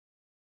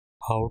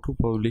How to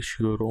publish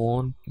your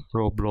own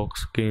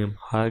Roblox game.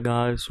 Hi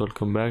guys,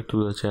 welcome back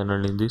to the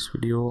channel. In this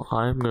video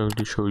I am going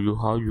to show you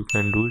how you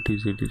can do it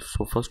easily.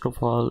 So first of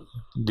all,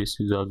 this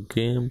is a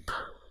game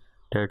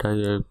that I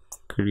have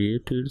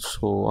created,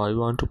 so I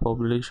want to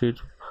publish it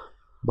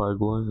by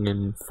going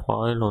in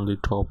file on the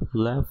top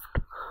left,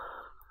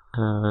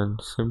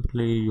 and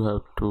simply you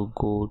have to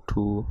go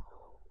to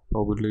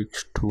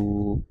publish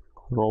to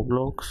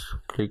Roblox,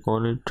 click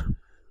on it,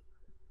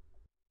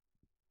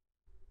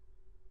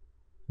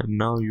 and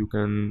now you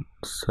can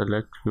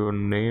select your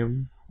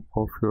name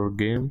of your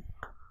game.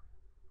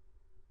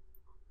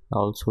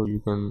 Also you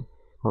can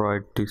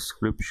write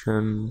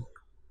description,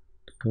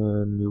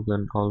 and you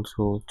can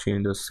also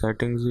change the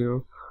settings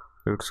here.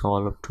 It's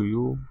all up to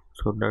you.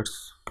 So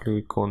let's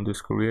click on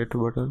this create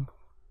button.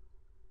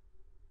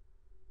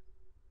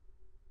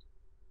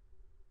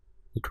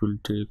 It will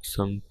take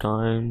some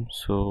time,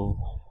 so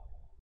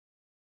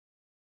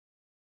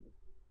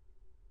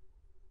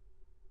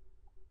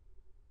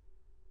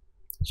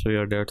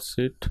yeah, that's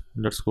it.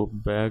 Let's go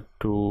back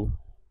to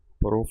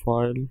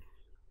profile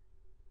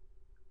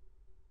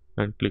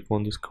and click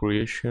on this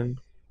creation.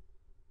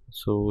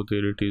 So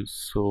there it is.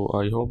 So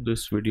I hope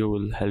this video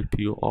will help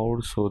you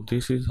out. So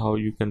this is how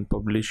you can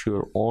publish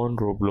your own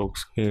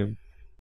Roblox game.